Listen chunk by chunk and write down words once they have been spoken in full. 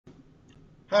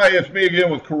Hi, it's me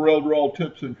again with Corel Draw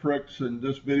Tips and Tricks, and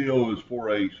this video is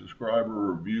for a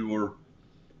subscriber or viewer,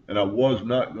 and I was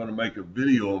not going to make a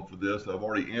video for this. I've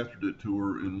already answered it to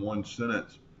her in one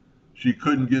sentence. She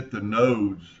couldn't get the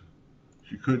nodes.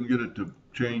 She couldn't get it to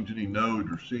change any nodes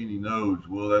or see any nodes.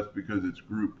 Well, that's because it's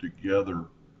grouped together.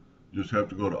 You just have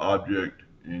to go to Object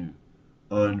and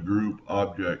ungroup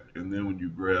Object, and then when you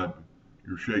grab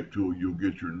your shape tool, you'll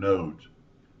get your nodes.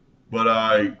 But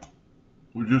I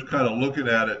was just kind of looking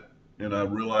at it, and I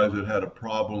realized it had a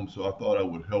problem, so I thought I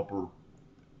would help her.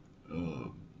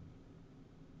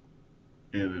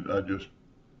 It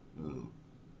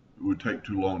would take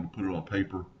too long to put it on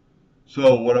paper.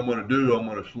 So what I'm going to do, I'm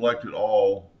going to select it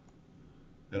all,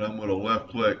 and I'm going to left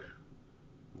click,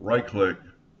 right click,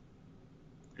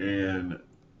 and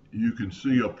you can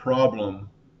see a problem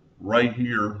right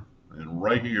here and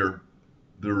right here.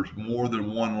 There's more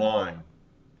than one line.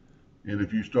 And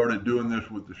if you started doing this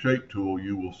with the shape tool,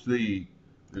 you will see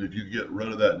that if you get rid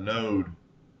of that node,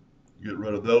 get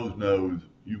rid of those nodes,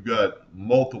 you've got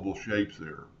multiple shapes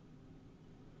there.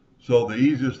 So the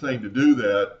easiest thing to do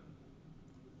that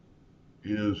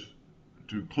is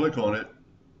to click on it.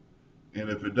 And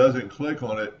if it doesn't click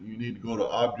on it, you need to go to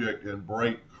Object and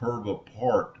break Curve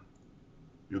Apart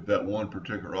if that one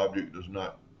particular object does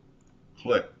not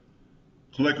click.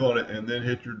 Click on it and then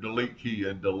hit your delete key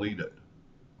and delete it.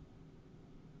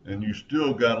 And you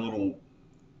still got a little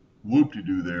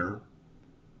whoop-de-doo there.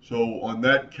 So on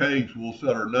that case, we'll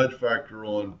set our nudge factor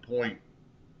on point,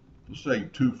 let's say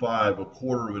 2.5, a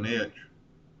quarter of an inch.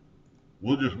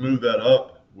 We'll just move that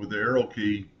up with the arrow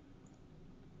key,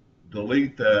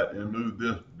 delete that, and move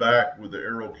this back with the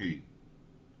arrow key.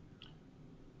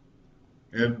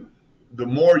 And the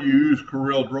more you use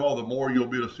Corel Draw, the more you'll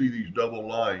be able to see these double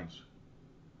lines.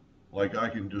 Like I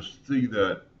can just see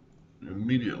that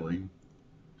immediately.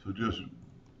 So just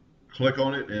click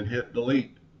on it and hit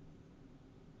delete.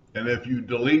 And if you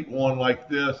delete one like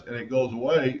this and it goes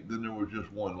away, then there was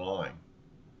just one line.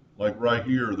 Like right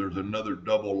here, there's another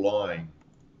double line,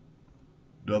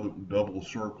 double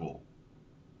circle.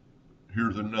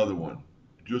 Here's another one.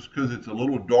 Just because it's a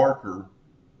little darker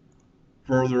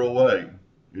further away,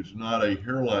 it's not a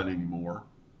hairline anymore.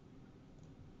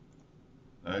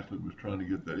 I actually was trying to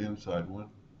get that inside one,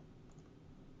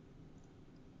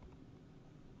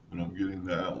 but I'm getting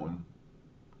that one.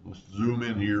 Let's zoom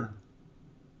in here.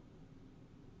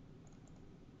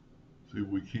 See if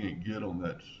we can't get on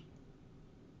that.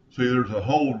 See, there's a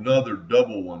whole nother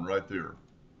double one right there.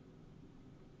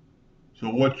 So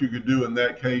what you could do in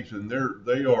that case, and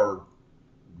they are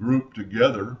grouped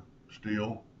together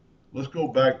still. Let's go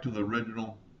back to the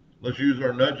original. Let's use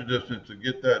our nudge distance to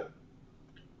get that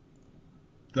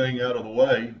thing out of the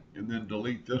way, and then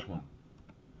delete this one.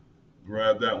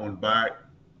 Grab that one back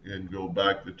and go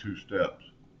back the 2 steps.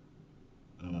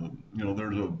 You know,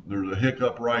 there's a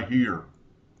hiccup right here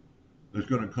that's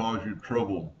going to cause you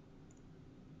trouble.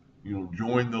 You know,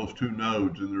 join those 2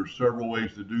 nodes, and there's several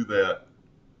ways to do that.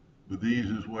 But the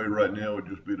easiest way right now would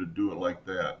just be to do it like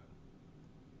that.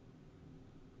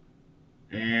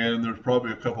 And there's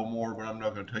probably a couple more, but I'm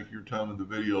not going to take your time in the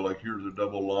video. Like here's a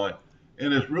double line.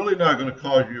 And it's really not going to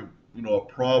cause you, a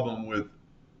problem with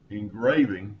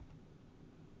engraving.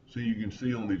 So you can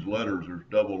see on these letters there's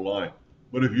double line.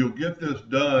 But if you'll get this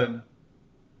done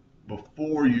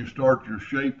before you start your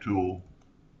shape tool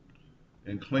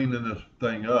and cleaning this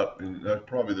thing up, and that's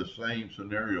probably the same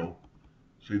scenario.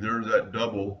 See, there's that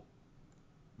double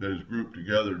that is grouped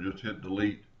together. Just hit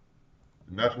delete.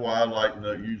 And that's why I like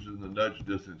using the nudge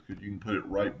distance, because you can put it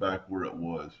right back where it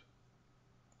was.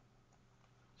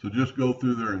 So just go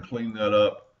through there and clean that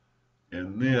up.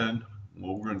 And then,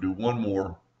 well, we're going to do one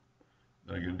more.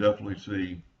 I can definitely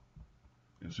see,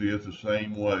 and see it's the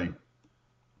same way.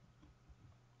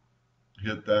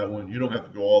 Hit that one. You don't have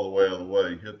to go all the way out of the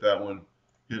way. Hit that one,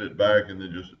 hit it back, and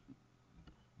then just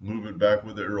move it back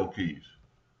with the arrow keys.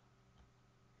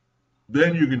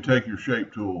 Then you can take your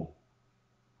shape tool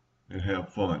and have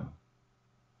fun.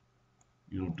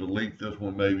 Delete this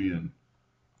one maybe, and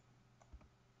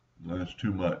that's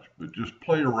too much. But just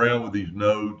play around with these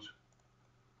nodes.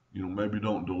 Maybe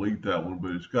don't delete that one,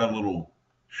 but it's got a little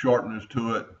sharpness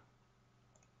to it.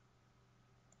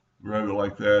 Grab it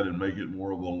like that and make it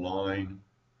more of a line.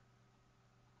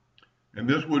 And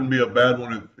this wouldn't be a bad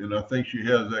one, and I think she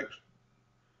has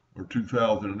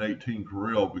 2018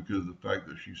 Corel, because of the fact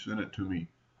that she sent it to me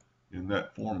in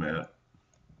that format.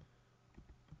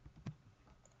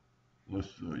 This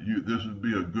would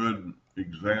be a good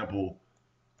example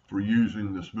for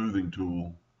using the smoothing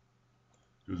tool,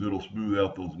 because it'll smooth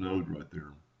out those nodes right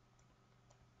there.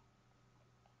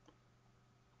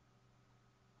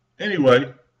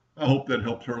 Anyway, I hope that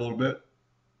helps her a little bit,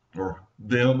 or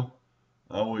them.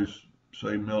 I always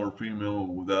say male or female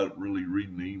without really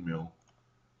reading the email.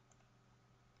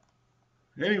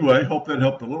 Anyway, hope that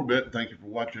helped a little bit. Thank you for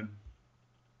watching.